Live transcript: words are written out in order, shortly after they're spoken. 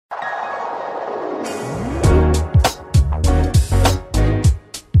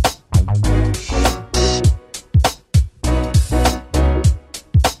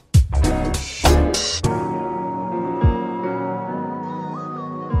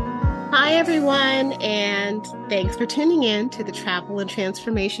Hi, everyone, and thanks for tuning in to the Travel and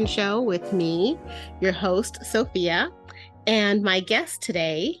Transformation Show with me, your host, Sophia, and my guest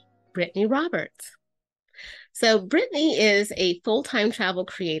today, Brittany Roberts. So, Brittany is a full-time travel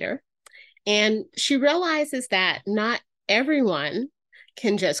creator, and she realizes that not everyone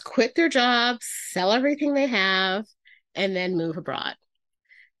can just quit their jobs, sell everything they have, and then move abroad.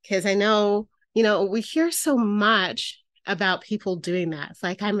 Because I know, we hear so much about people doing that. It's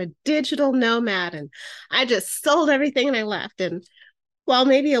like, I'm a digital nomad and I just sold everything and I left. And while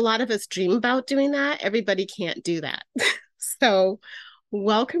maybe a lot of us dream about doing that, everybody can't do that. So,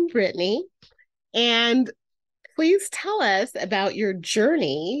 welcome, Brittany. And please tell us about your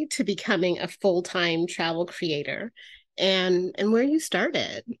journey to becoming a full-time travel creator and where you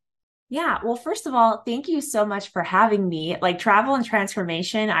started. Yeah. Well, first of all, thank you so much for having me. Like travel and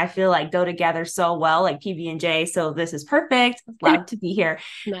transformation, I feel like go together so well, like PB&J. So this is perfect. Love to be here.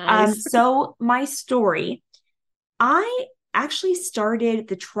 Nice. So my story, I actually started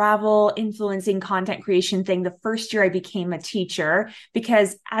the travel influencing content creation thing the first year I became a teacher,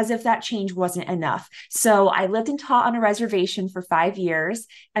 because as if that change wasn't enough. So I lived and taught on a reservation for 5 years.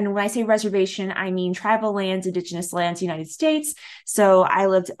 And when I say reservation, I mean tribal lands, indigenous lands, United States. So I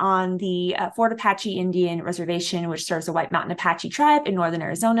lived on the Fort Apache Indian Reservation, which serves the White Mountain Apache tribe in northern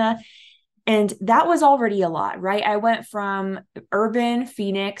Arizona. And that was already a lot, right? I went from urban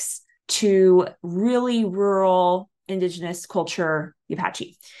Phoenix to really rural indigenous culture, the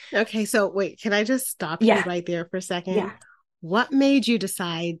Apache. Okay, so wait, can I just stop you Yeah, right there for a second? yeah. What made you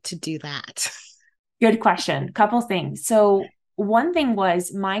decide to do that? Good question. Couple things. So one thing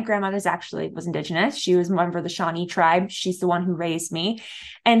was my grandmother's actually was indigenous. She was a member of the Shawnee tribe. She's the one who raised me.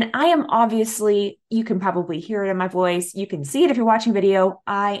 And I am obviously, you can probably hear it in my voice. You can see it if you're watching video.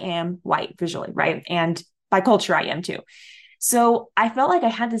 I am white visually, right? And by culture, I am too. So I felt like I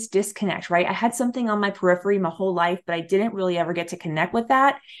had this disconnect, right? I had something on my periphery my whole life, but I didn't really ever get to connect with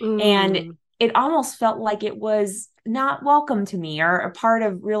that. And Mm, it almost felt like it was not welcome to me or a part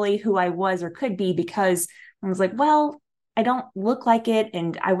of really who I was or could be, because I was like, well, I don't look like it.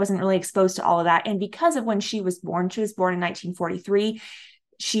 And I wasn't really exposed to all of that. And because of when she was born in 1943.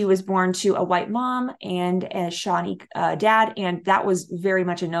 She was born to a white mom and a Shawnee dad, and that was very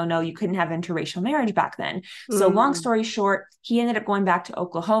much a no-no. You couldn't have interracial marriage back then. So long mm, story short, he ended up going back to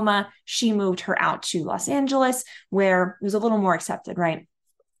Oklahoma. She moved her out to Los Angeles, where it was a little more accepted, right?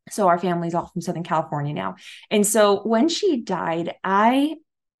 So our family's all from Southern California now. And so when she died, I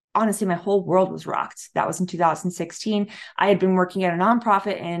honestly, my whole world was rocked. That was in 2016. I had been working at a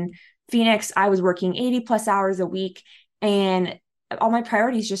nonprofit in Phoenix. I was working 80 plus hours a week, and all my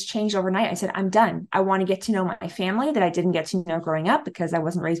priorities just changed overnight. I said, I'm done. I want to get to know my family that I didn't get to know growing up because I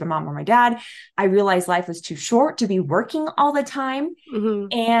wasn't raised by mom or my dad. I realized life was too short to be working all the time. mm-hmm.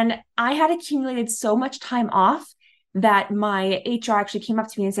 And I had accumulated so much time off that my HR actually came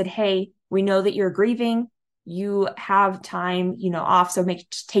up to me and said, hey, we know that you're grieving. You have time, off. So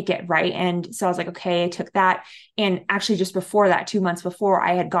take it. Right. And so I was like, okay, I took that. And actually just before that, 2 months before,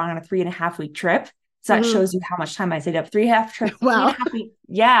 I had gone on a 3.5 week trip. So that Mm-hmm. shows you how much time I saved up. Three and a Wow. half week.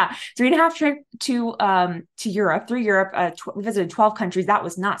 Yeah. 3.5 trip to Europe, through Europe. We visited 12 countries. That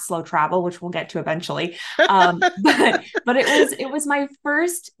was not slow travel, which we'll get to eventually. But it was my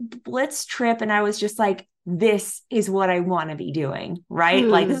first blitz trip. And I was just like, this is what I want to be doing, right?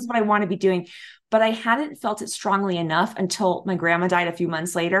 Like, this Mm, is what I want to be doing. But I hadn't felt it strongly enough until my grandma died a few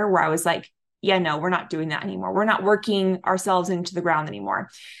months later, where I was like, yeah, no, we're not doing that anymore. We're not working ourselves into the ground anymore.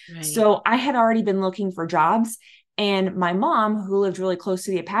 right. So I had already been looking for jobs. And my mom, who lived really close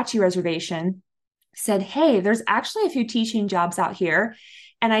to the Apache reservation, said, hey, there's actually a few teaching jobs out here.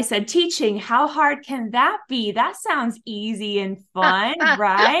 And I said, teaching, how hard can that be? That sounds easy and fun,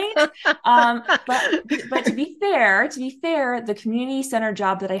 right? But to be fair, the community center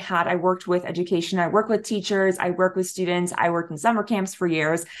job that I had, I worked with education, I worked with teachers, I worked with students, I worked in summer camps for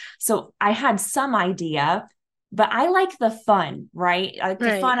years. So I had some idea, but I like the fun, right? I like the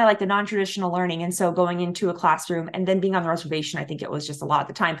Right. fun. I like the non-traditional learning. And so going into a classroom and then being on the reservation, I think it was just a lot at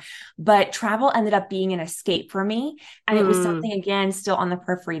the time. But travel ended up being an escape for me. And it was Mm, something, again, still on the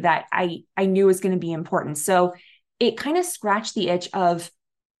periphery that I knew was going to be important. So it kind of scratched the itch of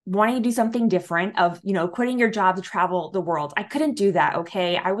wanting to do something different, of quitting your job to travel the world. I couldn't do that.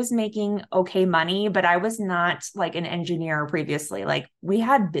 Okay, I was making okay money, but I was not like an engineer previously. Like, we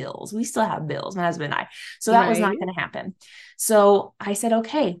had bills, we still have bills, my husband and I. So that was not right. going to happen. So I said,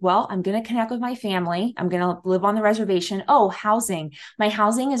 okay, well, I'm going to connect with my family, I'm going to live on the reservation. Oh, housing, my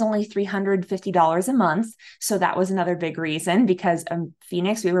housing is only $350 a month. So that was another big reason, because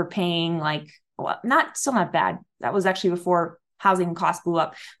Phoenix, we were paying like, well, not still not bad. That was actually before housing costs blew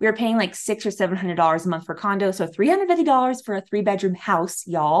up. We were paying like $600 or $700 a month for condo. So $350 for a 3-bedroom house,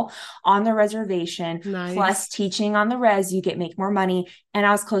 y'all, on the reservation, plus Nice. teaching on the res, you make more money. And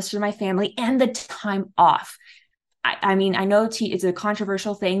I was closer to my family and the time off. I mean, I know it's a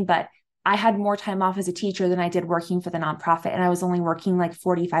controversial thing, but I had more time off as a teacher than I did working for the nonprofit. And I was only working like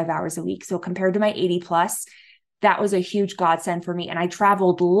 45 hours a week. So compared to my 80 plus, that was a huge godsend for me. And I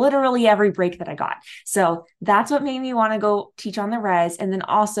traveled literally every break that I got. So that's what made me want to go teach on the res. And then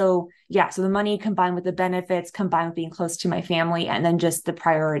also, yeah, so the money combined with the benefits, combined with being close to my family, and then just the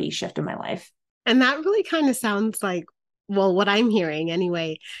priority shift in my life. And that really kind of sounds like, well, what I'm hearing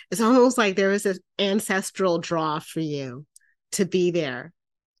anyway, it's almost like there was this ancestral draw for you to be there.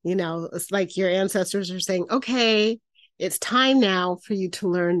 It's like your ancestors are saying, okay, it's time now for you to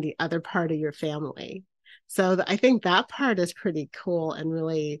learn the other part of your family. So I think that part is pretty cool and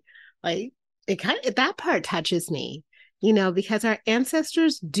really like that part touches me, because our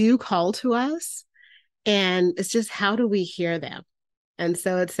ancestors do call to us and it's just how do we hear them? And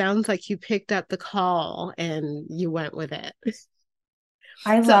so it sounds like you picked up the call and you went with it.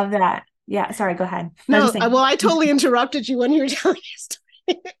 I So, love that. Yeah, sorry, go ahead. I was no, just saying. well, I totally interrupted you when you were telling your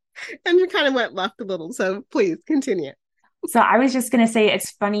story and you kind of went left a little. So please continue. So I was just going to say, it's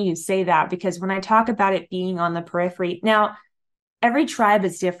funny you say that because when I talk about it being on the periphery, now every tribe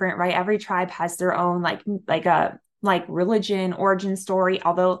is different, right? Every tribe has their own like religion, origin story,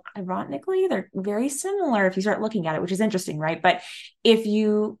 although ironically, they're very similar if you start looking at it, which is interesting, right? But if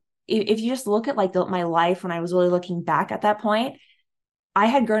you just look at like my life when I was really looking back at that point, I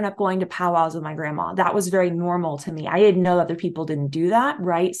had grown up going to powwows with my grandma. That was very normal to me. I didn't know other people didn't do that,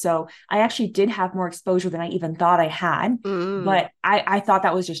 right? So I actually did have more exposure than I even thought I had. Mm. But I thought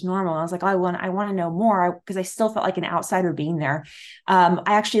that was just normal. I was like, oh, I want to know more because I still felt like an outsider being there. I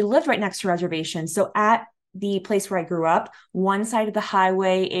actually lived right next to reservations. So at the place where I grew up, one side of the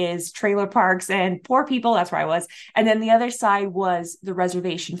highway is trailer parks and poor people. That's where I was. And then the other side was the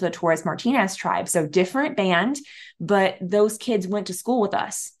reservation for the Torres Martinez tribe. So different band, but those kids went to school with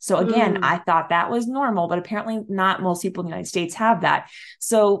us. So again, Mm. I thought that was normal, but apparently not most people in the United States have that.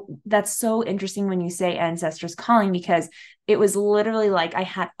 So that's so interesting when you say ancestors calling, because it was literally like I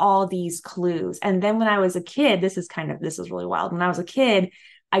had all these clues. And then when I was a kid, this is really wild. When I was a kid,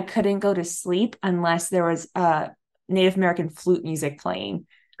 I couldn't go to sleep unless there was Native American flute music playing,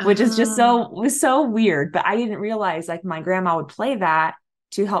 which is just Ah, was so weird. But I didn't realize like my grandma would play that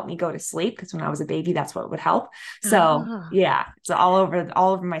to help me go to sleep because when I was a baby, that's what would help. So ah. yeah, it's all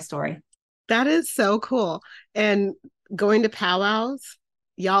over my story. That is so cool. And going to powwows,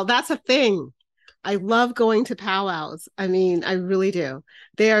 y'all, that's a thing. I love going to powwows. I mean, I really do.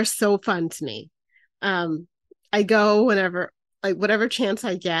 They are so fun to me. Um, I go whenever, like, whatever chance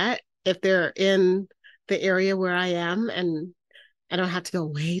I get, if they're in the area where I am and I don't have to go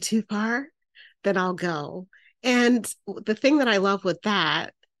way too far, then I'll go. And the thing that I love with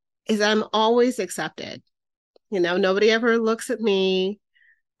that is I'm always accepted. Nobody ever looks at me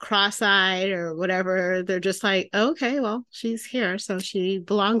cross-eyed or whatever. They're just like, oh, okay, well, she's here, so she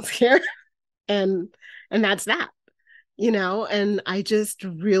belongs here. And that's that, and I just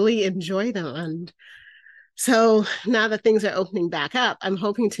really enjoy them. And so now that things are opening back up, I'm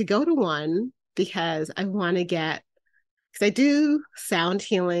hoping to go to one because I want to get because I do sound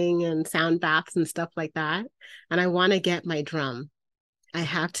healing and sound baths and stuff like that. And I want to get my drum. I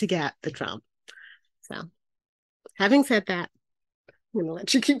have to get the drum. So having said that, I'm gonna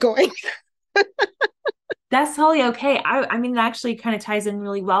let you keep going. That's totally okay. I mean, it actually kind of ties in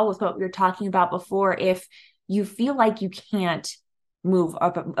really well with what we were talking about before. If you feel like you can't move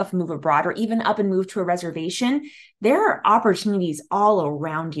abroad, or even up and move to a reservation, there are opportunities all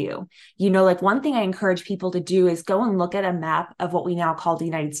around you. Like one thing I encourage people to do is go and look at a map of what we now call the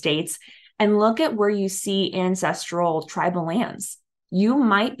United States and look at where you see ancestral tribal lands. You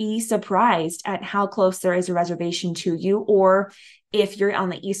might be surprised at how close there is a reservation to you, or if you're on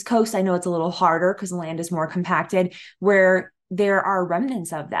the East Coast, I know it's a little harder because the land is more compacted, where there are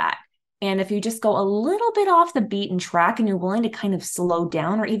remnants of that. And if you just go a little bit off the beaten track and you're willing to kind of slow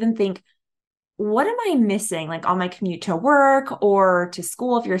down or even think, what am I missing? Like on my commute to work or to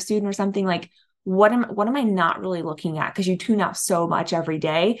school, if you're a student or something, like what am I not really looking at? Because you tune out so much every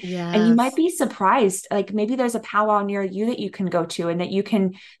day. And you might Yes. be surprised. Like maybe there's a powwow near you that you can go to and that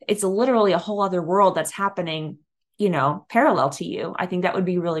it's literally a whole other world that's happening, parallel to you. I think that would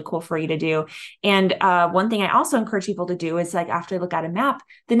be really cool for you to do. And one thing I also encourage people to do is like after they look at a map,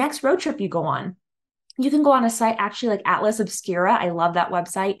 the next road trip you go on, You can go on a site actually like Atlas Obscura. I love that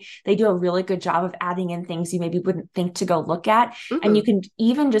website. They do a really good job of adding in things you maybe wouldn't think to go look at. And you Mm. can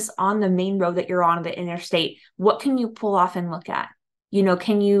even just on the main road that you're on the interstate, what can you pull off and look at?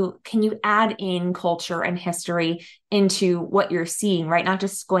 Can you add in culture and history into what you're seeing, right? Not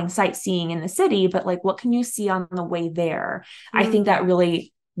just going sightseeing in the city, but like what can you see on the way there? I think Mm.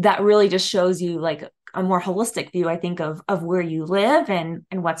 that really just shows you like a more holistic view, I think, of where you live and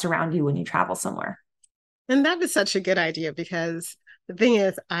what's around you when you travel somewhere. And that is such a good idea because the thing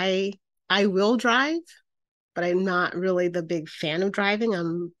is, I will drive, but I'm not really the big fan of driving.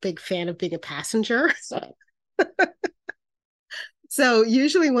 I'm a big fan of being a passenger. So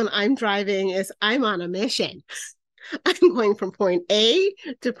usually when I'm driving is I'm on a mission. I'm going from point A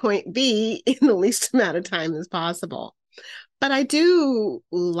to point B in the least amount of time as possible. But I do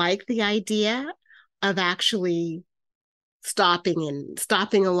like the idea of actually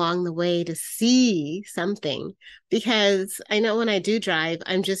stopping along the way to see something because I know when I do drive,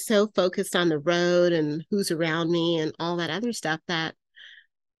 I'm just so focused on the road and who's around me and all that other stuff that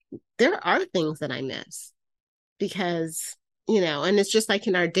there are things that I miss because, and it's just like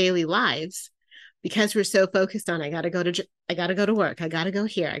in our daily lives because we're so focused on I got to go to work, I got to go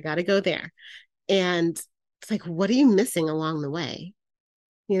here, I got to go there. And it's like what are you missing along the way?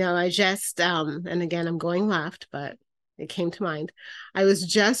 I just and again I'm going left, but it came to mind. I was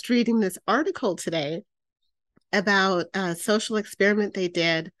just reading this article today about a social experiment they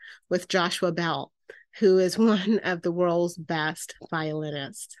did with Joshua Bell, who is one of the world's best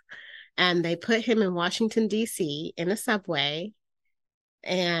violinists. And they put him in Washington, D.C. in a subway,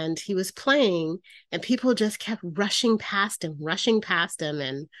 and he was playing, and people just kept rushing past him, rushing past him.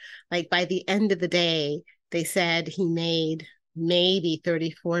 And like by the end of the day, they said he made maybe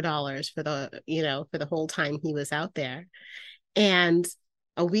 $34 for the whole time he was out there. And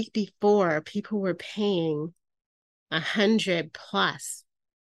a week before, people were paying $100+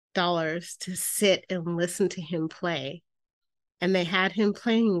 to sit and listen to him play. And they had him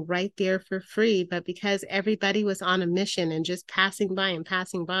playing right there for free. But because everybody was on a mission and just passing by and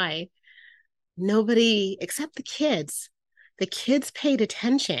passing by, nobody except the kids paid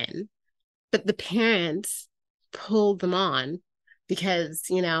attention, but the parents pulled them on because,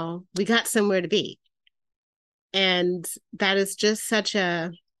 we got somewhere to be. And that is just such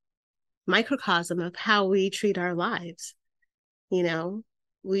a microcosm of how we treat our lives. You know,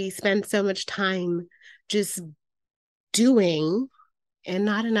 we spend so much time just doing and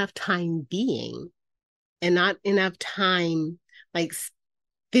not enough time being, and not enough time like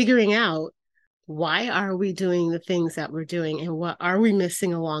figuring out why are we doing the things that we're doing and what are we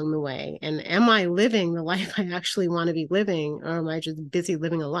missing along the way? And am I living the life I actually want to be living, or am I just busy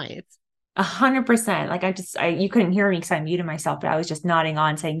living a life? 100%. Like you couldn't hear me because I muted myself, but I was just nodding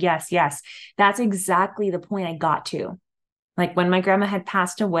on saying, yes, yes, that's exactly the point I got to. Like when my grandma had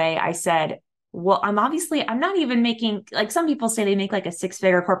passed away, I said, well, I'm not even making, like some people say they make like a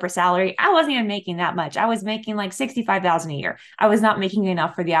six-figure corporate salary. I wasn't even making that much. I was making like 65,000 a year. I was not making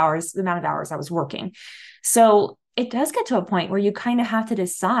enough for the amount of hours I was working. So it does get to a point where you kind of have to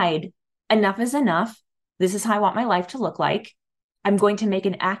decide enough is enough. This is how I want my life to look like. I'm going to make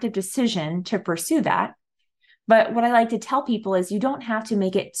an active decision to pursue that. But what I like to tell people is you don't have to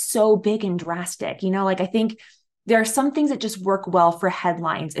make it so big and drastic. Like I think there are some things that just work well for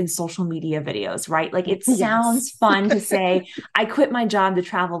headlines in social media videos, right? Like it Yes. sounds fun to say, I quit my job to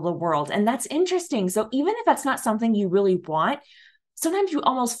travel the world. And that's interesting. So even if that's not something you really want, sometimes you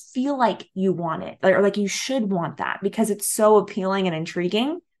almost feel like you want it or like you should want that because it's so appealing and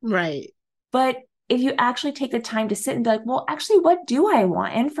intriguing. Right. But if you actually take the time to sit and be like, well, actually, what do I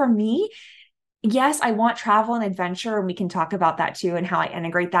want? And for me, yes, I want travel and adventure. And we can talk about that too and how I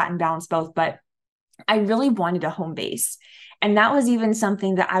integrate that and balance both. But I really wanted a home base. And that was even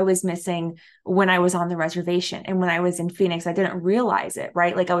something that I was missing when I was on the reservation. And when I was in Phoenix, I didn't realize it,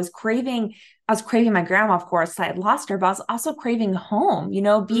 right? Like I was craving my grandma, of course, I had lost her, but I was also craving home,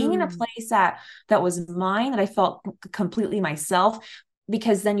 being in a Mm. place that was mine, that I felt completely myself,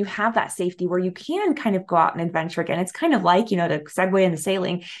 because then you have that safety where you can kind of go out and adventure again. It's kind of like, to segue into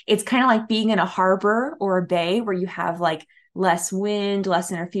sailing, it's kind of like being in a harbor or a bay where you have like less wind,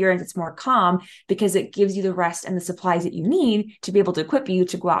 less interference, it's more calm because it gives you the rest and the supplies that you need to be able to equip you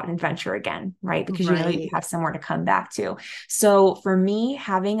to go out and adventure again, right? Because you Right. have somewhere to come back to. So for me,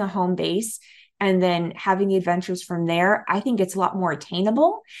 having a home base and then having the adventures from there, I think it's a lot more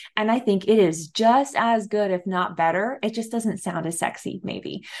attainable. And I think it is just as good, if not better. It just doesn't sound as sexy,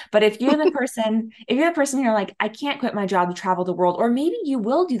 maybe. But if you're the person you're like, I can't quit my job to travel the world, or maybe you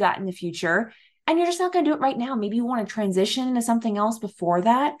will do that in the future and you're just not going to do it right now. Maybe you want to transition into something else before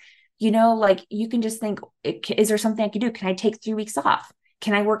that. like you can just think, is there something I can do? Can I take 3 weeks off?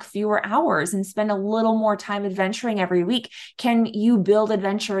 Can I work fewer hours and spend a little more time adventuring every week? Can you build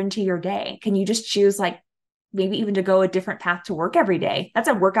adventure into your day? Can you just choose like maybe even to go a different path to work every day? That's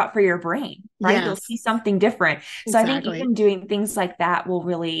a workout for your brain, right? You'll Yes, see something different. So I think exactly. even doing things like that will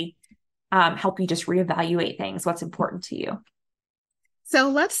really help you just reevaluate things, what's important to you. So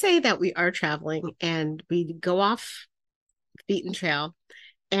let's say that we are traveling and we go off beaten trail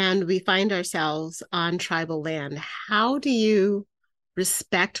and we find ourselves on tribal land. How do you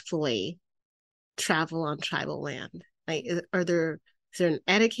respectfully travel on tribal land? Like, is there an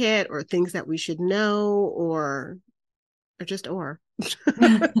etiquette or things that we should know, or just or?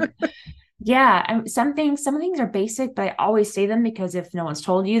 Yeah, some things are basic, but I always say them because if no one's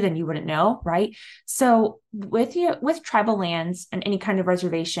told you, then you wouldn't know, right? So with tribal lands and any kind of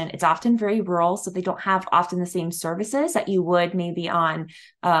reservation, it's often very rural, so they don't have often the same services that you would maybe on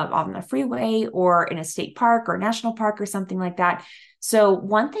the freeway or in a state park or national park or something like that. So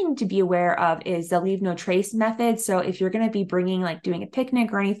one thing to be aware of is the leave no trace method. So if you're going to be bringing like doing a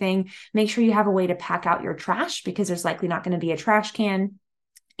picnic or anything, make sure you have a way to pack out your trash because there's likely not going to be a trash can,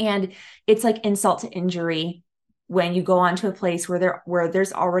 and it's like insult to injury when you go onto a place where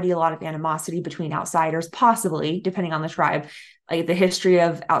there's already a lot of animosity between outsiders, possibly depending on the tribe, like the history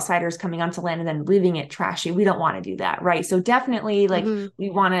of outsiders coming onto land and then leaving it trashy. We don't want to do that, right? So definitely, like Mhm.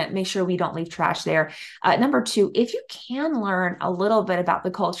 we want to make sure we don't leave trash there. Number two, if you can learn a little bit about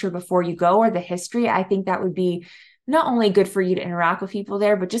the culture before you go or the history, I think that would be not only good for you to interact with people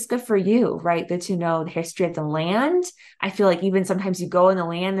there, but just good for you, right? Good to know the history of the land. I feel like even sometimes you go in the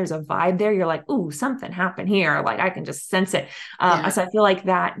land, there's a vibe there. You're like, ooh, something happened here. Like I can just sense it. Yeah. So I feel like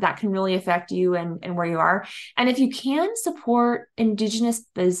that can really affect you and where you are. And if you can support indigenous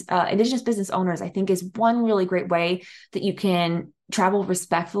business owners, I think is one really great way that you can travel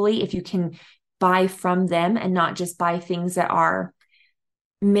respectfully. If you can buy from them and not just buy things that are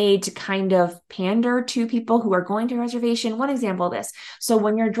made to kind of pander to people who are going to reservation. One example of this. So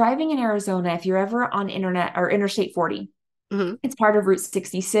when you're driving in Arizona, if you're ever on internet or Interstate 40, Hmm. it's part of Route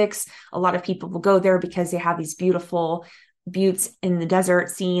 66. A lot of people will go there because they have these beautiful buttes in the desert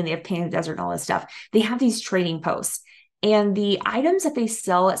scene. They have painted desert and all this stuff. They have these trading posts. And the items that they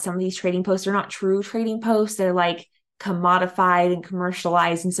sell at some of these trading posts are not true trading posts. They're like commodified and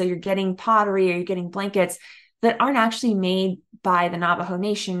commercialized. And so you're getting pottery or you're getting blankets that aren't actually made by the Navajo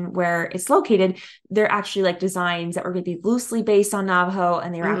Nation where it's located. They're actually like designs that were going to be loosely based on Navajo,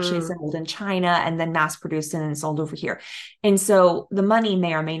 and they were actually Hmm. assembled in China and then mass produced and then sold over here. And so the money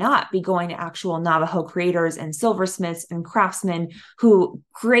may or may not be going to actual Navajo creators and silversmiths and craftsmen who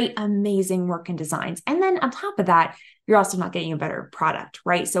create amazing work and designs. And then on top of that, you're also not getting a better product,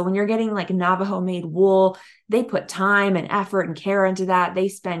 right? So when you're getting like Navajo made wool, they put time and effort and care into that. They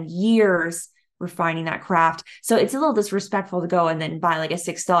spend years refining that craft. So it's a little disrespectful to go and then buy like a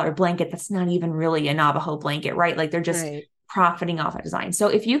 $6 blanket that's not even really a Navajo blanket, right? Like they're just Right. profiting off a design. So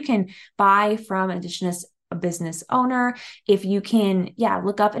if you can buy from an indigenous a business owner, if you can, yeah,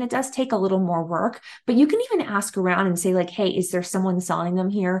 look up, and it does take a little more work, but you can even ask around and say like, hey, is there someone selling them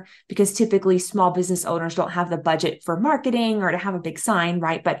here? Because typically small business owners don't have the budget for marketing or to have a big sign,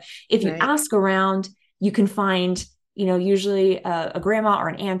 right? But if you Right. ask around, you can find usually a grandma or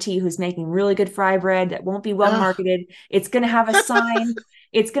an auntie who's making really good fry bread that won't be well Oh. marketed. It's going to have a sign.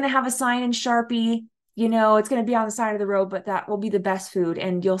 It's going to have a sign in Sharpie. It's going to be on the side of the road, but that will be the best food.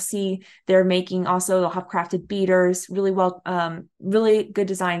 And you'll see they're making also, they'll have crafted beaters, really good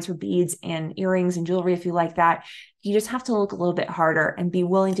designs for beads and earrings and jewelry if you like that. You just have to look a little bit harder and be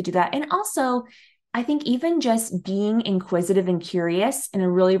willing to do that. And also, I think even just being inquisitive and curious in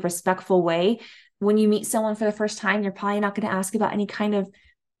a really respectful way, when you meet someone for the first time, you're probably not going to ask about any kind of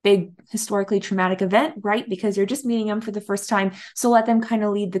big historically traumatic event, right? Because you're just meeting them for the first time. So let them kind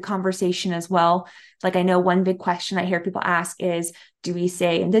of lead the conversation as well. Like I know one big question I hear people ask is, do we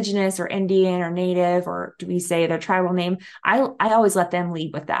say indigenous or Indian or native, or do we say their tribal name? I always let them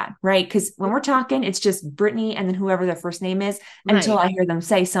lead with that, right? Because when we're talking, it's just Brittany and then whoever their first name is until Right. I hear them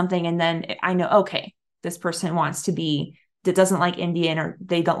say something. And then I know, okay, this person wants to be that doesn't like Indian or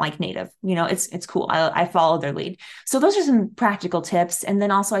they don't like native. It's cool. I follow their lead. So those are some practical tips. And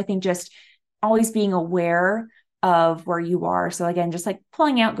then also I think just always being aware of where you are. So again, just like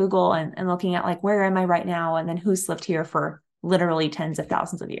pulling out Google and looking at like, where am I right now? And then who's lived here for literally tens of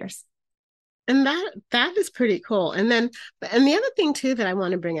thousands of years. And that is pretty cool. And the other thing too that I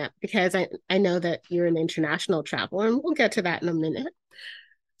want to bring up, because I know that you're an international traveler, and we'll get to that in a minute.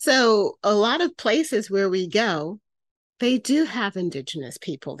 So a lot of places where we go, they do have indigenous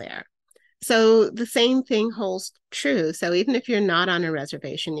people there. So the same thing holds true. So even if you're not on a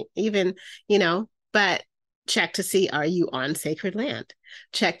reservation, even, but check to see, are you on sacred land?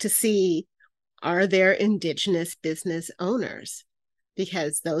 Check to see, are there indigenous business owners?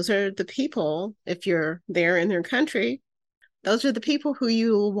 Because those are the people, if you're there in their country, those are the people who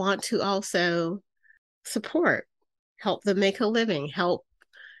you will want to also support, help them make a living, help.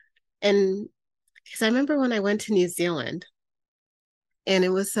 And because I remember when I went to New Zealand, and it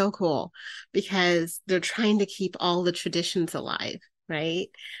was so cool because they're trying to keep all the traditions alive, right?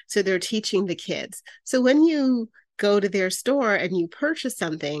 So they're teaching the kids. So when you go to their store and you purchase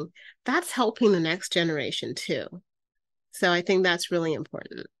something, that's helping the next generation too. So I think that's really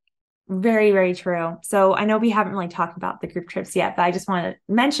important. Very, very true. So I know we haven't really talked about the group trips yet, but I just want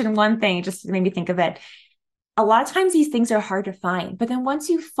to mention one thing, just to make me think of it. A lot of times these things are hard to find, but then once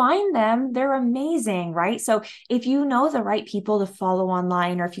you find them, they're amazing, right? So if you know the right people to follow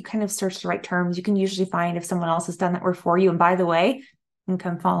online, or if you kind of search the right terms, you can usually find if someone else has done that work for you. And by the way, you can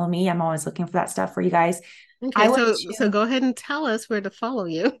come follow me. I'm always looking for that stuff for you guys. Okay, I went so to go ahead and tell us where to follow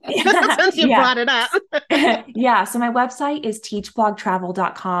you yeah, since you yeah. brought it up. Yeah. So my website is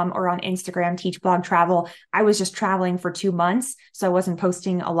teachblogtravel.com, or on Instagram, teachblogtravel. I was just traveling for 2 months, so I wasn't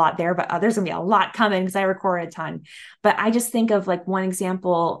posting a lot there, but there's going to be a lot coming because I recorded a ton. But I just think of like one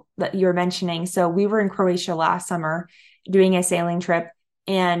example that you were mentioning. So we were in Croatia last summer doing a sailing trip,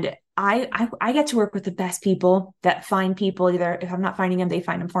 and I get to work with the best people that find people. Either if I'm not finding them, they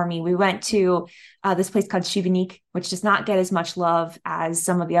find them for me. We went to this place called Šibenik, which does not get as much love as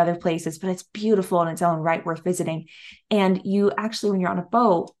some of the other places, but it's beautiful in its own right, worth visiting. And you actually, when you're on a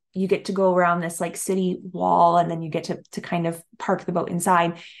boat, you get to go around this like city wall, and then you get to kind of park the boat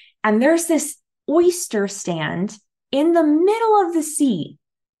inside. And there's this oyster stand in the middle of the sea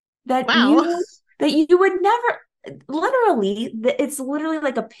that Wow. you would never, literally, it's literally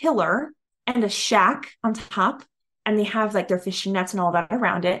like a pillar and a shack on top, and they have like their fishing nets and all that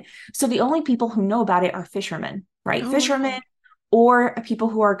around it. So the only people who know about it are fishermen, right? Oh, Fishermen, wow. or people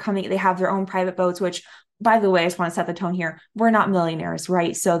who are coming, they have their own private boats, which, by the way, I just want to set the tone here. We're not millionaires,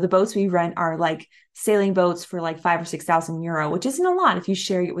 right? So the boats we rent are like sailing boats for like 5 or 6 thousand euro, which isn't a lot. If you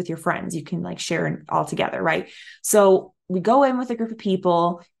share it with your friends, you can like share it all together, right? So we go in with a group of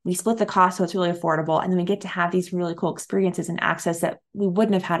people, we split the cost so it's really affordable, and then we get to have these really cool experiences and access that we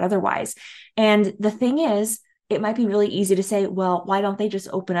wouldn't have had otherwise. And the thing is, it might be really easy to say, well, why don't they just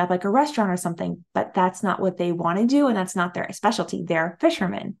open up like a restaurant or something? But that's not what they want to do. And that's not their specialty. They're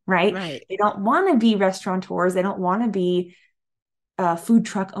fishermen, right? Right. They don't want to be restaurateurs. They don't want to be food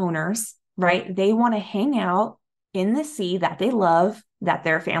truck owners, right? They want to hang out in the sea that they love, that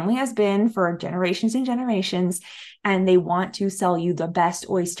their family has been for generations and generations, and they want to sell you the best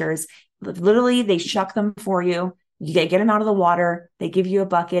oysters. Literally, they shuck them for you. You get them out of the water. They give you a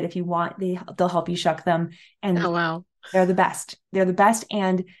bucket if you want. They'll help you shuck them, Oh, and wow. they're the best. They're the best,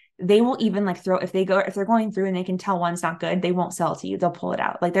 and they will even like throw if they're going through and they can tell one's not good, they won't sell it to you. They'll pull it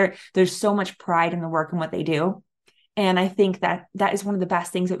out. Like there's so much pride in the work and what they do. And I think that that is one of the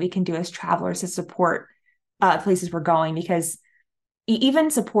best things that we can do as travelers to support places we're going, because even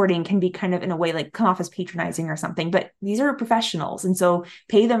supporting can be kind of in a way like come off as patronizing or something, but these are professionals. And so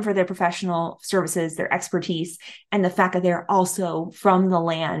pay them for their professional services, their expertise, and the fact that they're also from the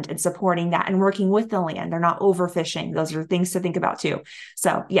land and supporting that and working with the land. They're not overfishing. Those are things to think about too.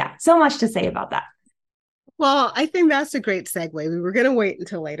 So yeah, so much to say about that. Well, I think that's a great segue. We were going to wait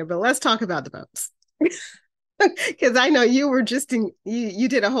until later, but let's talk about the boats. Because I know you were just you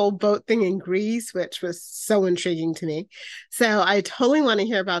did a whole boat thing in Greece, which was so intriguing to me. So I totally want to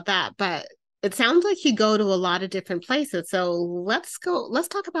hear about that. But it sounds like you go to a lot of different places. So let's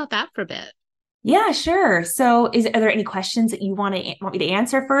talk about that for a bit. Yeah, sure. So are there any questions that you want me to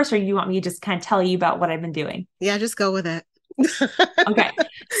answer first, or you want me to just kind of tell you about what I've been doing? Yeah, just go with it. Okay.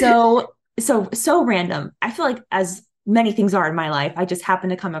 So random. I feel like, as many things are in my life, I just happen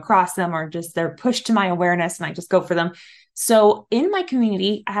to come across them, or just they're pushed to my awareness and I just go for them. So in my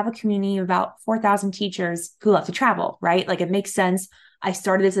community, I have a community of about 4,000 teachers who love to travel, right? Like it makes sense. I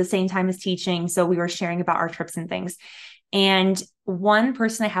started this at the same time as teaching, so we were sharing about our trips and things. And one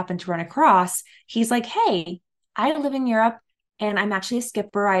person I happened to run across, he's like, "Hey, I live in Europe and I'm actually a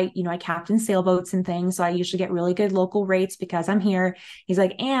skipper. I captain sailboats and things. So I usually get really good local rates because I'm here." He's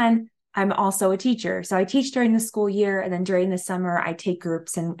like, "And I'm also a teacher. So I teach during the school year. And then during the summer, I take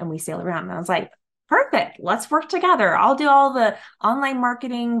groups and we sail around." And I was like, "Perfect. Let's work together. I'll do all the online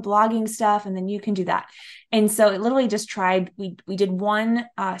marketing, blogging stuff, and then you can do that." And so it literally just tried. We did one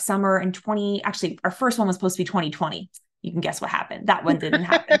summer in 20, actually, our first one was supposed to be 2020. you can guess what happened. That one didn't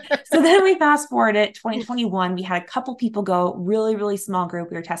happen. So then we fast forward it 2021. We had a couple people go, really, really small group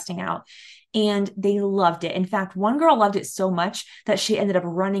we were testing out, and they loved it. In fact, one girl loved it so much that she ended up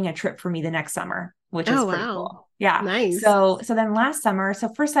running a trip for me the next summer, which is Oh, pretty wow. cool. Yeah. Nice. So then last summer, so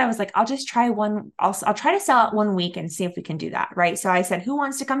first I was like, I'll just try one. I'll try to sell out 1 week and see if we can do that. Right. So I said, who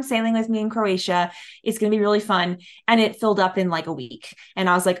wants to come sailing with me in Croatia? It's going to be really fun. And it filled up in like a week. And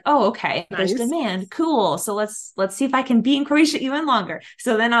I was like, oh, okay, there's Nice. demand. Cool. So let's see if I can be in Croatia even longer.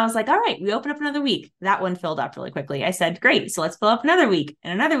 So then I was like, all right, we open up another week. That one filled up really quickly. I said, great. So let's fill up another week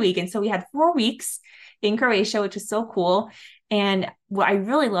and another week. And so we had 4 weeks in Croatia, which was so cool. And what I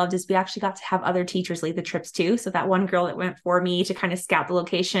really loved is we actually got to have other teachers lead the trips too. So that one girl that went for me to kind of scout the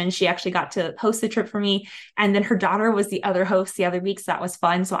location, she actually got to host the trip for me. And then her daughter was the other host the other week. So that was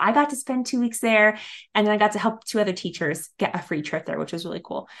fun. So I got to spend 2 weeks there. And then I got to help 2 other teachers get a free trip there, which was really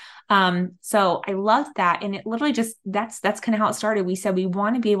cool. So I loved that. And it literally just, that's kind of how it started. We said we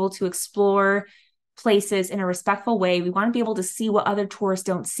want to be able to explore places in a respectful way. We want to be able to see what other tourists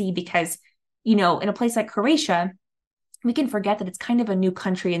don't see because, in a place like Croatia, we can forget that it's kind of a new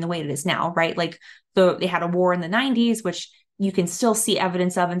country in the way it is now, right? Like they had a war in the 90s, which you can still see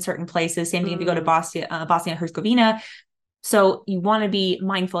evidence of in certain places. Same thing if you go to Bosnia and Herzegovina. So you want to be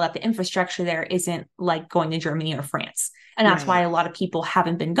mindful that the infrastructure there isn't like going to Germany or France. And that's why Right. a lot of people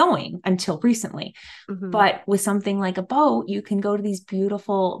haven't been going until recently. Mm-hmm. But with something like a boat, you can go to these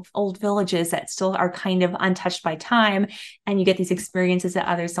beautiful old villages that still are kind of untouched by time. And you get these experiences that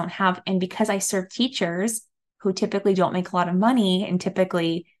others don't have. And because I serve teachers who typically don't make a lot of money and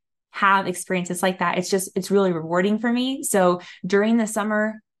typically have experiences like that, it's really rewarding for me. So during the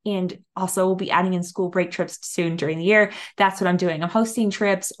summer, and also we'll be adding in school break trips soon during the year, that's what I'm doing. I'm hosting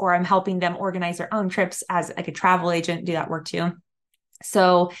trips or I'm helping them organize their own trips as like a travel agent, do that work too.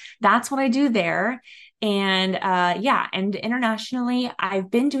 So that's what I do there. And and internationally,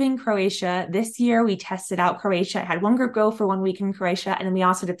 I've been doing Croatia. This year, we tested out Croatia. I had one group go for 1 week in Croatia, and then we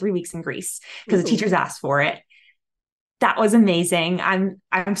also did 3 weeks in Greece because the Ooh. teachers asked for it. That was amazing.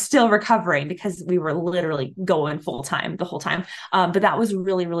 I'm still recovering because we were literally going full time the whole time. But that was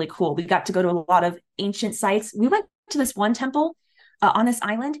really, really cool. We got to go to a lot of ancient sites. We went to this one temple on this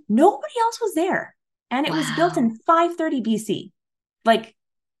island. Nobody else was there. And it was built Wow. in 530 BC. Like,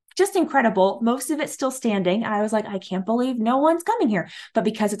 just incredible. Most of it still standing. I was like, I can't believe no one's coming here. But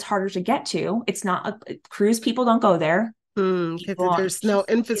because it's harder to get to, it's not a cruise. People don't go there. Because People, there's no you know,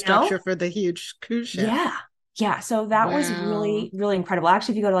 infrastructure for the huge cruise ship. yeah. Yeah. So that was Wow. really, really incredible.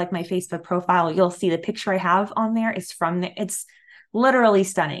 Actually, if you go to like my Facebook profile, you'll see the picture I have on there is from it's literally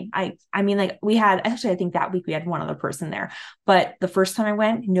stunning. I mean, like we had actually, I think that week we had one other person there, but the first time I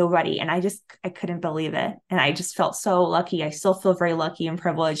went, nobody. And I couldn't believe it. And I just felt so lucky. I still feel very lucky and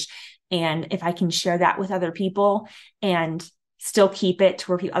privileged. And if I can share that with other people and still keep it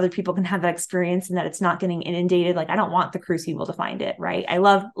to where other people can have that experience and that it's not getting inundated. Like I don't want the cruise people to find it, right? I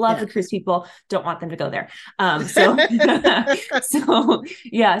love Yeah. the cruise people, don't want them to go there. So so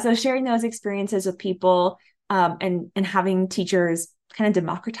yeah, so sharing those experiences with people and having teachers kind of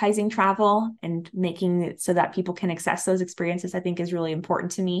democratizing travel and making it so that people can access those experiences, I think is really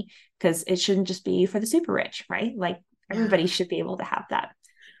important to me because it shouldn't just be for the super rich, right? Like everybody Yeah. should be able to have that.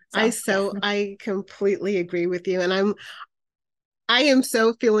 So yeah. I completely agree with you. And I am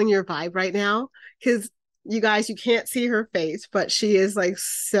so feeling your vibe right now because you guys, you can't see her face, but she is like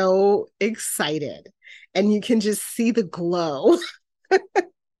so excited and you can just see the glow.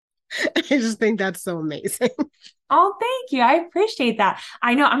 I just think that's so amazing. Oh, thank you. I appreciate that.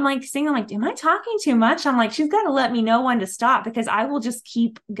 I know I'm like singing, like, am I talking too much? I'm like, she's got to let me know when to stop because I will just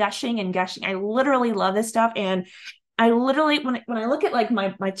keep gushing and gushing. I literally love this stuff. And I literally, when I look at like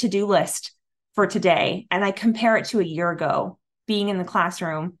my to-do list for today and I compare it to a year ago, being in the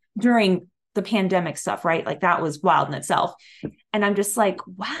classroom during the pandemic stuff, right? Like that was wild in itself. And I'm just like,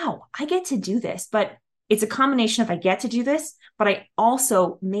 wow, I get to do this. But it's a combination of I get to do this, but I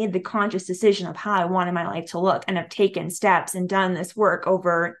also made the conscious decision of how I wanted my life to look and have taken steps and done this work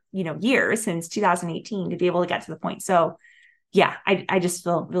over, years since 2018 to be able to get to the point. So yeah, I just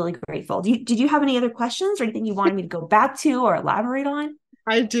feel really grateful. Did you have any other questions or anything you wanted me to go back to or elaborate on?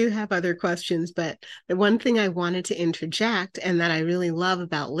 I do have other questions, but the one thing I wanted to interject and that I really love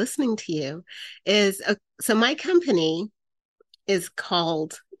about listening to you is so my company is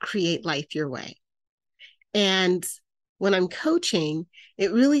called Create Life Your Way. And when I'm coaching,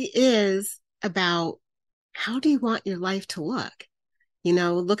 it really is about how do you want your life to look?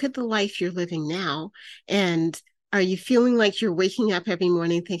 Look at the life you're living now. And are you feeling like you're waking up every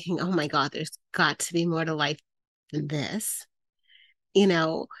morning thinking, oh my God, there's got to be more to life than this? You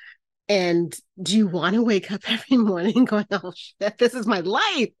know, And do you want to wake up every morning going, oh shit, this is my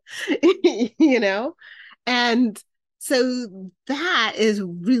life? you know? And so that is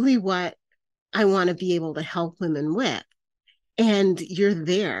really what I want to be able to help women with. And you're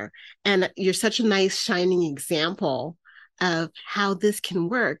there. And you're such a nice, shining example of how this can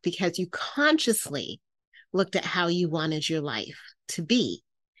work because you consciously looked at how you wanted your life to be.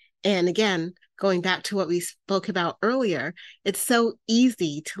 And again, going back to what we spoke about earlier, it's so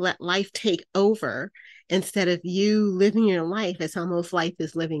easy to let life take over instead of you living your life. It's almost life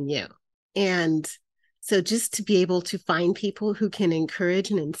is living you. And so just to be able to find people who can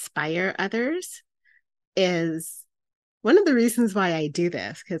encourage and inspire others is one of the reasons why I do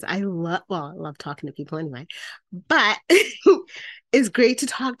this, because I love talking to people anyway, but it's great to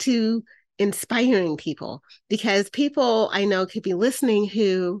talk to inspiring people because people I know could be listening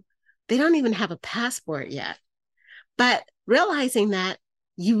who they don't even have a passport yet, but realizing that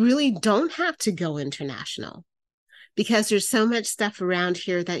you really don't have to go international because there's so much stuff around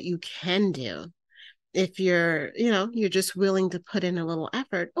here that you can do if you're just willing to put in a little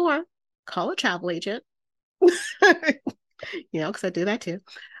effort or call a travel agent. Because I do that too.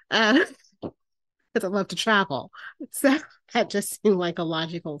 Because I love to travel. So that just seemed like a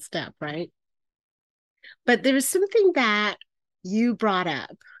logical step, right? But there's something that you brought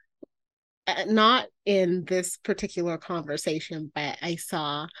up, not in this particular conversation, but I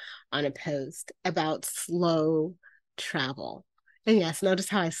saw on a post about slow travel. And yes, notice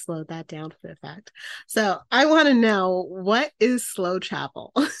how I slowed that down for effect. So I want to know, what is slow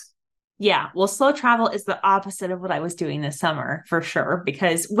travel? Yeah, well, slow travel is the opposite of what I was doing this summer for sure.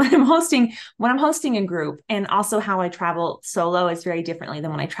 Because when I'm hosting a group, and also how I travel solo is very differently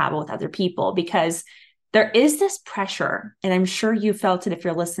than when I travel with other people, because there is this pressure, and I'm sure you felt it if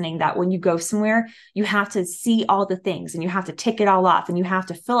you're listening, that when you go somewhere, you have to see all the things and you have to tick it all off and you have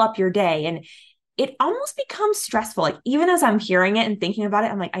to fill up your day. And it almost becomes stressful. Like, even as I'm hearing it and thinking about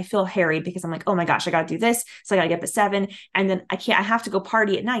it, I'm like, I feel hairy because I'm like, oh my gosh, I got to do this. So I got to get up at 7, and then I have to go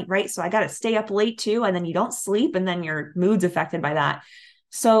party at night. Right. So I got to stay up late too. And then you don't sleep, and then your mood's affected by that.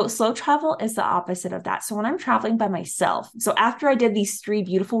 So slow travel is the opposite of that. So when I'm traveling by myself, so after I did these 3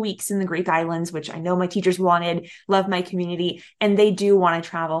 beautiful weeks in the Greek islands, which I know my teachers wanted, love my community, and they do want to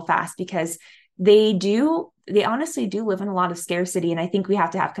travel fast because they honestly do live in a lot of scarcity. And I think we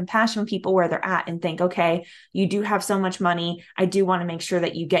have to have compassion on people where they're at and think, okay, you do have so much money. I do want to make sure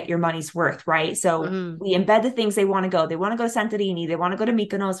that you get your money's worth, right? So Mm, we embed the things they want to go. They want to go to Santorini. They want to go to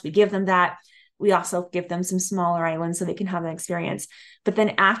Mykonos. We give them that. We also give them some smaller islands so they can have an experience. But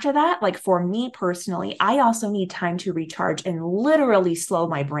then after that, like for me personally, I also need time to recharge and literally slow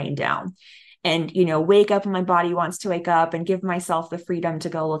my brain down and wake up when my body wants to wake up and give myself the freedom to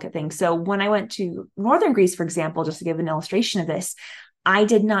go look at things. So when I went to northern Greece, for example, just to give an illustration of this, I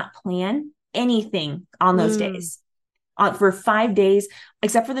did not plan anything on those mm, days. For 5 days,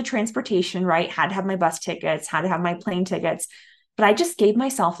 except for the transportation, right? Had to have my bus tickets, had to have my plane tickets, but I just gave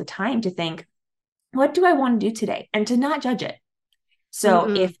myself the time to think, what do I want to do today, and to not judge it. So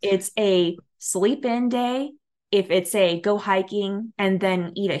mm, if it's a sleep in day, if it's a go hiking and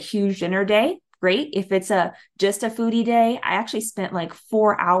then eat a huge dinner day, great. If it's just a foodie day, I actually spent like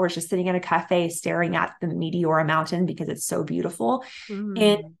 4 hours just sitting in a cafe staring at the Meteora Mountain because it's so beautiful. And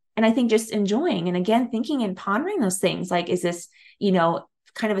mm. and I think just enjoying, and again thinking and pondering those things, like, is this,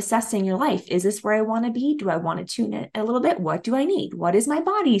 kind of assessing your life. Is this where I want to be? Do I want to tune it a little bit? What do I need? What is my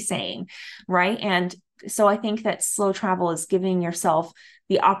body saying? Right. And so I think that slow travel is giving yourself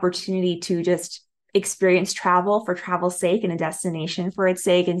the opportunity to just experience travel for travel's sake and a destination for its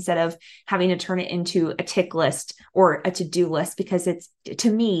sake, instead of having to turn it into a tick list or a to-do list, because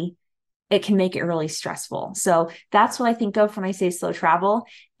to me, it can make it really stressful. So that's what I think of when I say slow travel.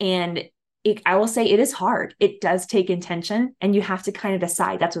 And I will say it is hard. It does take intention, and you have to kind of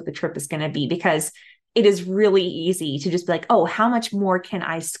decide that's what the trip is going to be, because it is really easy to just be like, oh, how much more can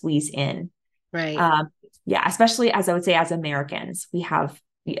I squeeze in? Right. Um, yeah, especially, as I would say, as Americans,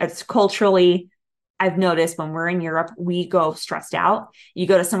 it's culturally, I've noticed when we're in Europe, we go stressed out. You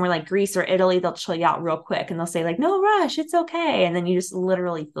go to somewhere like Greece or Italy, they'll chill you out real quick and they'll say like, no rush, it's okay. And then you just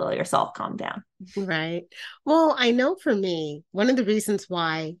literally feel yourself calm down. Right. Well, I know for me, one of the reasons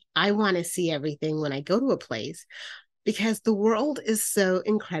why I want to see everything when I go to a place, because the world is so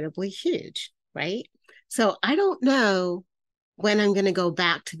incredibly huge, right? So I don't know when I'm going to go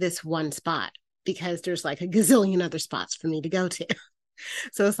back to this one spot because there's like a gazillion other spots for me to go to.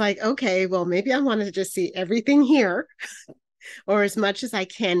 So it's like, okay, well, maybe I wanted to just see everything here or as much as I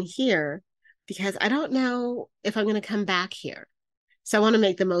can here because I don't know if I'm going to come back here. So I want to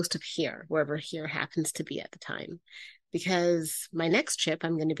make the most of here, wherever here happens to be at the time. because my next trip,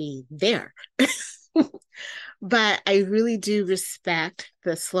 I'm going to be there. But I really do respect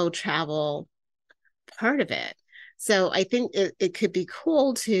the slow travel part of it. So I think it could be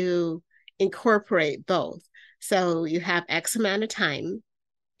cool to incorporate both. So you have X amount of time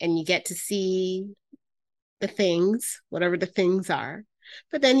and you get to see the things, whatever the things are.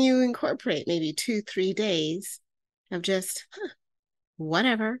 But then you incorporate maybe 2, 3 days of just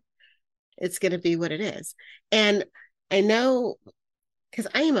whatever. It's going to be what it is. And I know because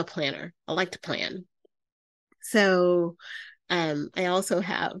I am a planner, I like to plan. So I also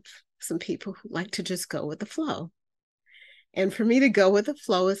have some people who like to just go with the flow. And for me to go with the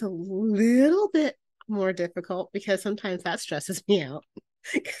flow is a little bit more difficult because sometimes that stresses me out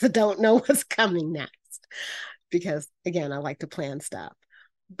because I don't know what's coming next. Because again, I like to plan stuff.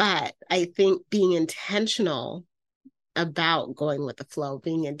 But I think being intentional about going with the flow,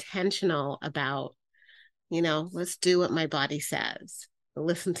 being intentional about, let's do what my body says.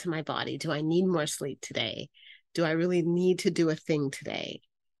 Listen to my body. Do I need more sleep today? Do I really need to do a thing today?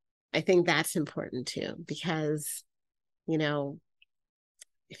 I think that's important too, because,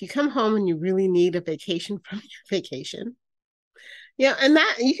 if you come home and you really need a vacation from your vacation, and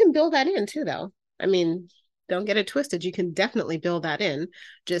that you can build that in too, though. I mean, don't get it twisted. You can definitely build that in.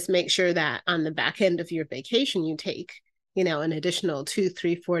 Just make sure that on the back end of your vacation, you take, an additional 2,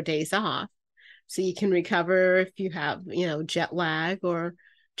 3, 4 days off so you can recover if you have, jet lag, or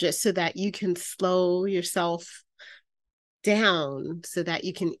just so that you can slow yourself down so that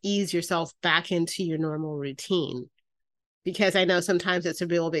you can ease yourself back into your normal routine. Because I know sometimes it's a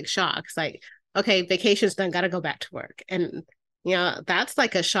real big shock. It's like, okay, vacation's done, got to go back to work. And, that's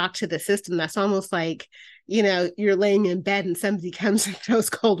like a shock to the system. That's almost like, you're laying in bed and somebody comes and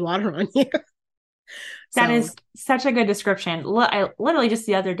throws cold water on you. That So, is such a good description. I literally just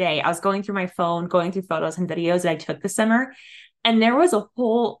the other day, I was going through my phone, going through photos and videos that I took this summer, and there was a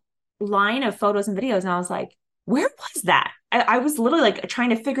whole line of photos and videos, and I was like, where was that? I was literally like trying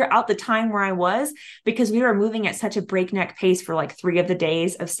to figure out the time where I was, because we were moving at such a breakneck pace for like 3 of the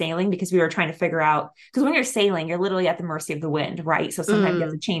days of sailing, because we were trying to figure out, because when you're sailing, you're literally at the mercy of the wind, right? So sometimes you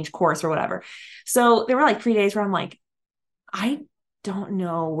have to change course or whatever. So there were like 3 days where I'm like, I don't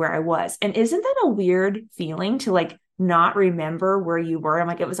know where I was. And isn't that a weird feeling to like not remember where you were? I'm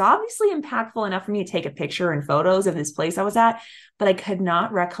like, it was obviously impactful enough for me to take a picture and photos of this place I was at, but I could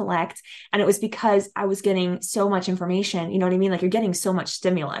not recollect. And it was because I was getting so much information. You know what I mean? Like, you're getting so much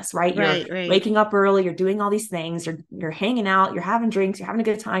stimulus, right? You're right. waking up early, you're doing all these things, you're hanging out, you're having drinks, you're having a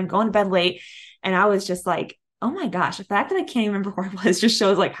good time, going to bed late. And I was just like, oh my gosh, the fact that I can't remember where I was just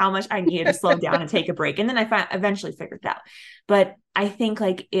shows like how much I needed to slow down and take a break. And then I eventually figured it out. But I think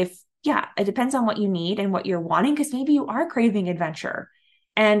like it depends on what you need and what you're wanting, because maybe you are craving adventure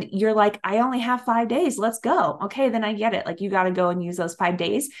and you're like, I only have 5 days. Let's go. Okay, then I get it. Like, you got to go and use those 5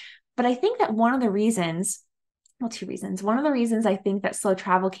 days. But I think that one of the reasons, well, two reasons. One of the reasons I think that slow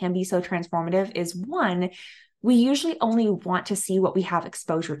travel can be so transformative is, one, we usually only want to see what we have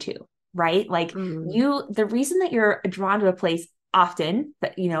exposure to, right? Like, the reason that you're drawn to a place often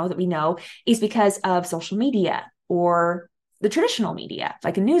that, that we know, is because of social media or the traditional media,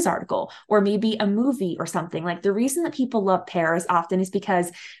 like a news article or maybe a movie or something. Like, the reason that people love Paris often is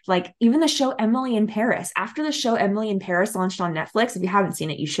because, like, even the show Emily in Paris, after the show Emily in Paris launched on Netflix, if you haven't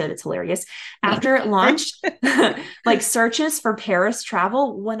seen it, you should, it's hilarious. After it launched, like, searches for Paris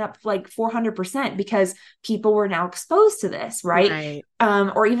travel went up like 400% because people were now exposed to this, right?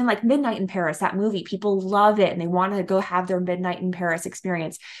 Or even like Midnight in Paris, that movie, people love it and they want to go have their Midnight in Paris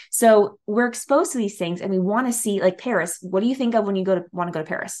experience. So we're exposed to these things and we want to see, like, Paris. What do you think of when you want to go to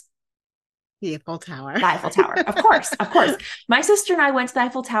Paris? The Eiffel Tower. The Eiffel Tower. Of course. Of course. My sister and I went to the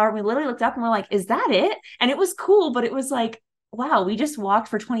Eiffel Tower and we literally looked up and we're like, is that it? And it was cool, but it was like, wow, we just walked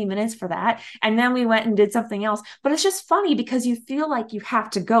for 20 minutes for that. And then we went and did something else. But it's just funny because you feel like you have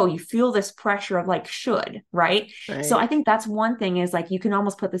to go. You feel this pressure of like, should, right? So I think that's one thing, is like, you can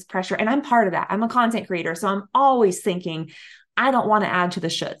almost put this pressure, and I'm part of that. I'm a content creator. So I'm always thinking, I don't want to add to the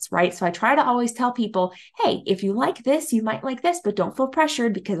shoulds, right? So I try to always tell people, hey, if you like this, you might like this, but don't feel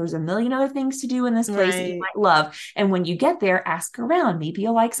pressured because there's a million other things to do in this place that you might love. And when you get there, ask around. Maybe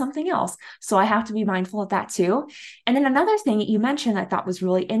you'll like something else. So I have to be mindful of that too. And then another thing that you mentioned I thought was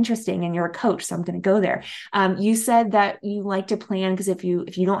really interesting, and you're a coach, so I'm going to go there. You said that you like to plan because if you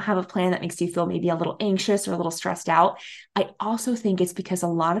don't have a plan, that makes you feel maybe a little anxious or a little stressed out. I also think it's because a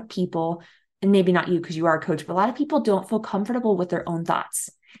lot of people, and maybe not you because you are a coach, but a lot of people don't feel comfortable with their own thoughts.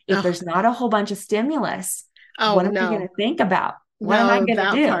 If there's not a whole bunch of stimulus, what am I going to think about? What am I going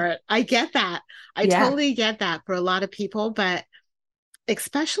to do? Part. I get that. I totally get that for a lot of people, but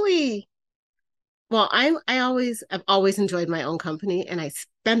especially Well, I've always enjoyed my own company and I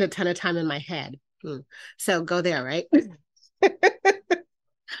spend a ton of time in my head. So go there, right?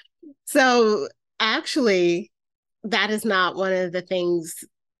 So actually, that is not one of the things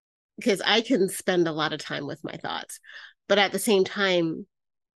because I can spend a lot of time with my thoughts. But at the same time,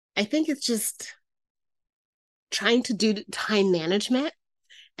 I think it's just trying to do time management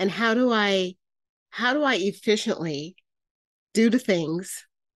and how do I efficiently do the things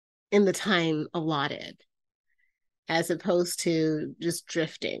in the time allotted as opposed to just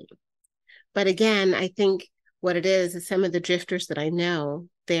drifting. But again, I think what it is some of the drifters that I know,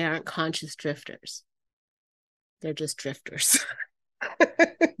 they aren't conscious drifters. They're just drifters.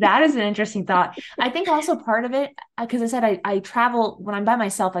 That is an interesting thought. I think also part of it, because I said I travel when I'm by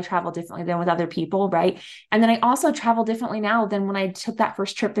myself, I travel differently than with other people, right? And then I also travel differently now than when I took that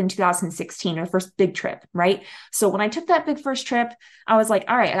first trip in 2016, or first big trip, right? So when I took that big first trip, I was like,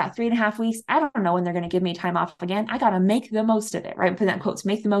 all right, I got 3.5 weeks. I don't know when they're going to give me time off again. I got to make the most of it, right? Put that in quotes,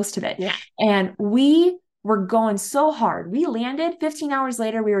 make the most of it. Yeah. And we were going so hard. We landed 15 hours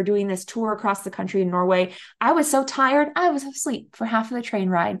later. We were doing this tour across the country in Norway. I was so tired. I was asleep for half of the train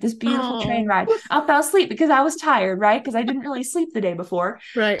ride, this beautiful train Oh, ride. I fell asleep because I was tired, right? Because I didn't really sleep the day before.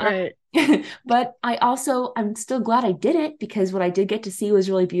 right, Um, right. but I'm still glad I did it because what I did get to see was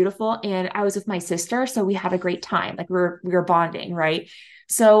really beautiful. And I was with my sister. So we had a great time. Like we were bonding, right?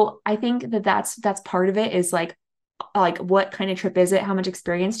 So I think that's part of it is like what kind of trip is it, how much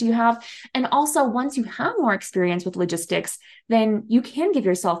experience do you have, and also once you have more experience with logistics, then you can give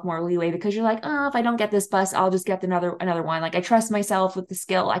yourself more leeway because you're like, oh, if I don't get this bus, I'll just get another one. Like I trust myself with the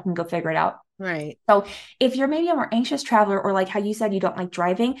skill, I can go figure it out. Right. So if you're maybe a more anxious traveler, or like how you said you don't like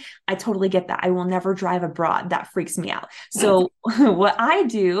driving, I totally get that. I will never drive abroad. That freaks me out. So what I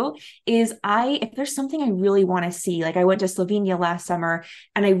do is if there's something I really want to see, like I went to Slovenia last summer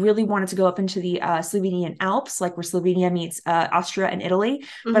and I really wanted to go up into the Slovenian Alps, like where Slovenia meets Austria and Italy.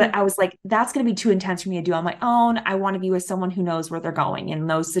 Hmm. But I was like, that's going to be too intense for me to do on my own. I want to be with someone who knows where they're going and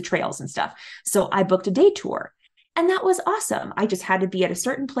knows the trails and stuff. So I booked a day tour. And that was awesome. I just had to be at a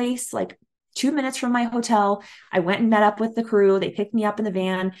certain place, like 2 minutes from my hotel. I went and met up with the crew. They picked me up in the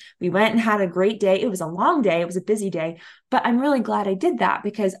van. We went and had a great day. It was a long day. It was a busy day, but I'm really glad I did that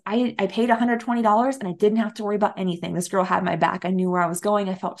because I paid $120 and I didn't have to worry about anything. This girl had my back. I knew where I was going.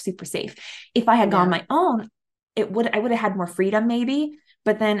 I felt super safe. If I had gone Yeah. my own, I would have had more freedom maybe,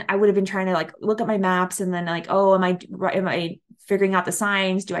 but then I would have been trying to like look at my maps and then like, oh, am I figuring out the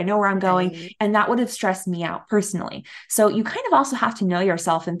signs? Do I know where I'm going? Right. And that would have stressed me out personally. So you kind of also have to know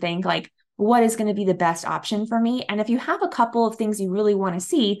yourself and think like, what is going to be the best option for me? And if you have a couple of things you really want to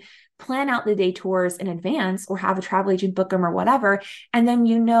see, plan out the day tours in advance or have a travel agent book them or whatever. And then,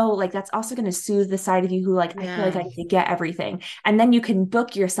 like that's also going to soothe the side of you who like, I feel like I Yeah. need to get everything. And then you can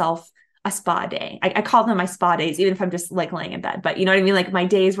book yourself a spa day. I call them my spa days, even if I'm just like laying in bed, but you know what I mean? Like my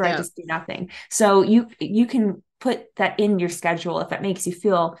days where I Yeah. just do nothing. So you can put that in your schedule if that makes you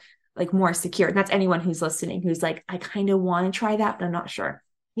feel like more secure. And that's anyone who's listening, who's like, I kind of want to try that, but I'm not sure.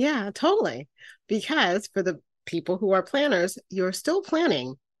 Yeah, totally. Because for the people who are planners, you're still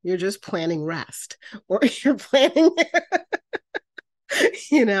planning. You're just planning rest or you're planning,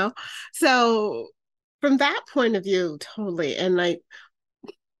 you know? So from that point of view, totally. And like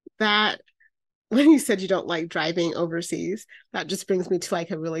that, when you said you don't like driving overseas, that just brings me to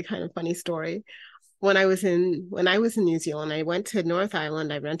like a really kind of funny story. When I was in New Zealand, I went to North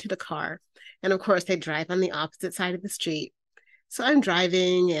Island, I rented a car, and of course they drive on the opposite side of the street. So I'm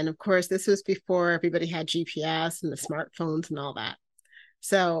driving, and of course, this was before everybody had GPS and the smartphones and all that.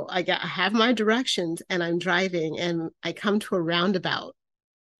 So I have my directions, and I'm driving, and I come to a roundabout,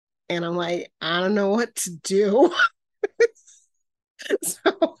 and I'm like, I don't know what to do. So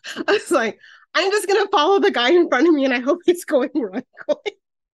I was like, I'm just gonna follow the guy in front of me, and I hope he's going where I'm going.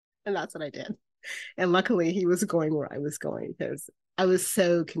 And that's what I did. And luckily, he was going where I was going because I was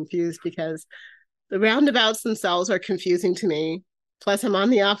so confused because the roundabouts themselves are confusing to me. Plus, I'm on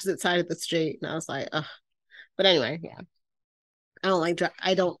the opposite side of the street, and I was like, ugh. But anyway, yeah,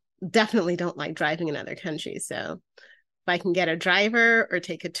 I don't definitely don't like driving in other countries. So if I can get a driver or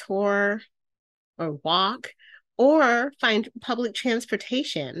take a tour or walk or find public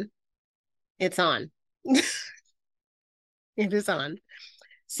transportation, it's on. It is on.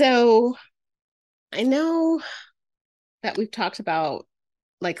 So I know that we've talked about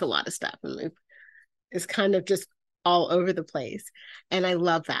like a lot of stuff, and it's kind of just all over the place, and I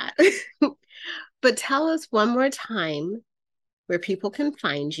love that. But tell us one more time where people can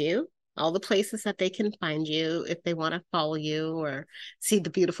find you, all the places that they can find you if they want to follow you or see the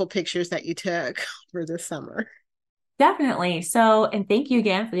beautiful pictures that you took for this summer. Definitely. So, and thank you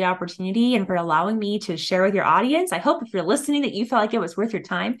again for the opportunity and for allowing me to share with your audience. I hope if you're listening that you felt like it was worth your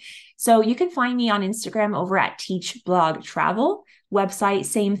time. So you can find me on Instagram over at Teach Blog Travel. Website,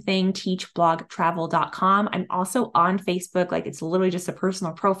 same thing, teachblogtravel.com. I'm also on Facebook. Like it's literally just a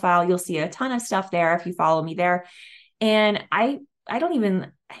personal profile. You'll see a ton of stuff there if you follow me there. And I don't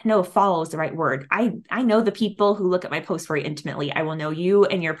even know if follow is the right word. I know the people who look at my posts very intimately. I will know you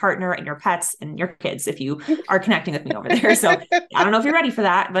and your partner and your pets and your kids if you are connecting with me over there. So I don't know if you're ready for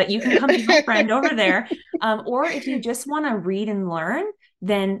that, but you can come be my friend over there. Or if you just want to read and learn,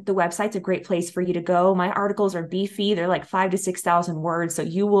 then the website's a great place for you to go. My articles are beefy. They're like 5,000 to 6,000 words. So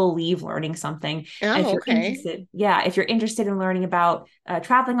you will leave learning something. And if Oh, you're okay. interested, yeah, if you're interested in learning about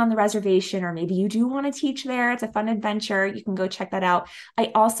traveling on the reservation, or maybe you do want to teach there, it's a fun adventure. You can go check that out.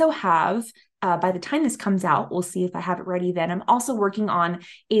 I also have, by the time this comes out, we'll see if I have it ready then. I'm also working on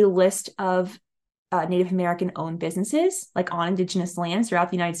a list of Native American owned businesses like on indigenous lands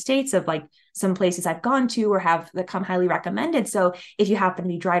throughout the United States of like some places I've gone to or have that come highly recommended. So if you happen to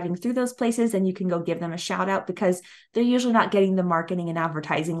be driving through those places, then you can go give them a shout out because they're usually not getting the marketing and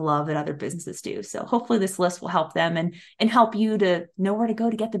advertising love that other businesses do. So hopefully this list will help them and help you to know where to go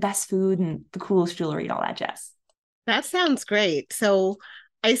to get the best food and the coolest jewelry and all that jazz. That sounds great. So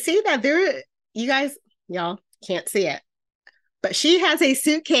I see that you guys, y'all can't see it, but she has a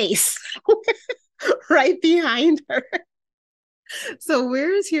suitcase right behind her. So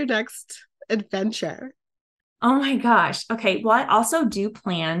where is your next adventure? Oh my gosh. Okay. Well, I also do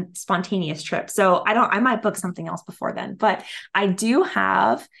plan spontaneous trips. So I might book something else before then, but I do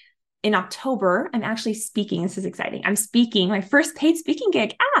have in October, I'm actually speaking. This is exciting. I'm speaking my first paid speaking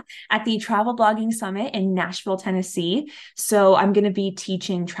gig at the Travel Blogging Summit in Nashville, Tennessee. So I'm going to be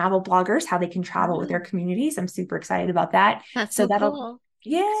teaching travel bloggers how they can travel with their Oh, communities. I'm super excited about that. that's So so that'll, cool.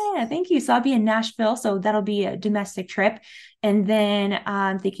 yeah, thank you. So I'll be in Nashville. So that'll be a domestic trip. And then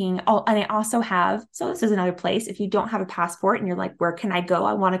I'm thinking, oh, and I also have, so this is another place. If you don't have a passport and you're like, where can I go?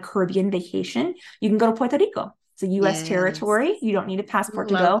 I want a Caribbean vacation. You can go to Puerto Rico. It's a US Yes, territory. You don't need a passport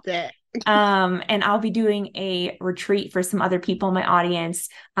to go. loved it. And I'll be doing a retreat for some other people in my audience.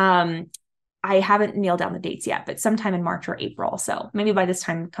 I haven't nailed down the dates yet, but sometime in March or April. So maybe by this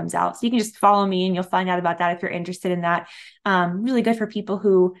time it comes out. So you can just follow me and you'll find out about that if you're interested in that. Really good for people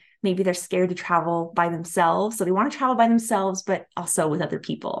who maybe they're scared to travel by themselves. So they want to travel by themselves, but also with other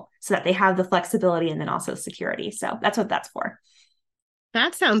people so that they have the flexibility and then also security. So that's what that's for.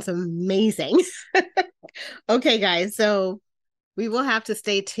 That sounds amazing. Okay, guys, so we will have to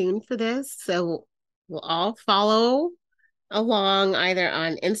stay tuned for this. So we'll all follow along either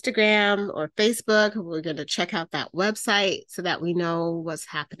on Instagram or Facebook. We're going to check out that website so that we know what's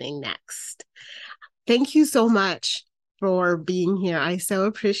happening next. Thank you so much for being here. I so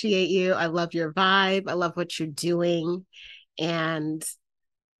appreciate you. I love your vibe. I love what you're doing. And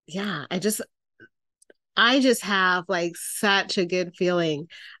yeah, I just have like such a good feeling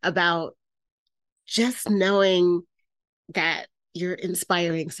about just knowing that you're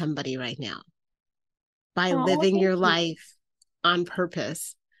inspiring somebody right now by Oh, living thank your you. life on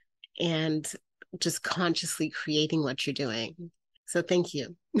purpose and just consciously creating what you're doing. So thank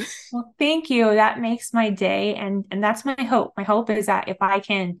you. Well, thank you. That makes my day. And that's my hope. My hope is that if I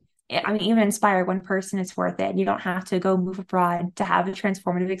can, I mean, even inspire one person, it's worth it. You don't have to go move abroad to have a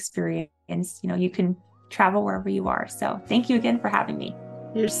transformative experience. You know, you can travel wherever you are. So thank you again for having me.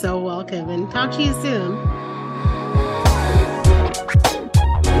 You're so welcome and talk to you soon.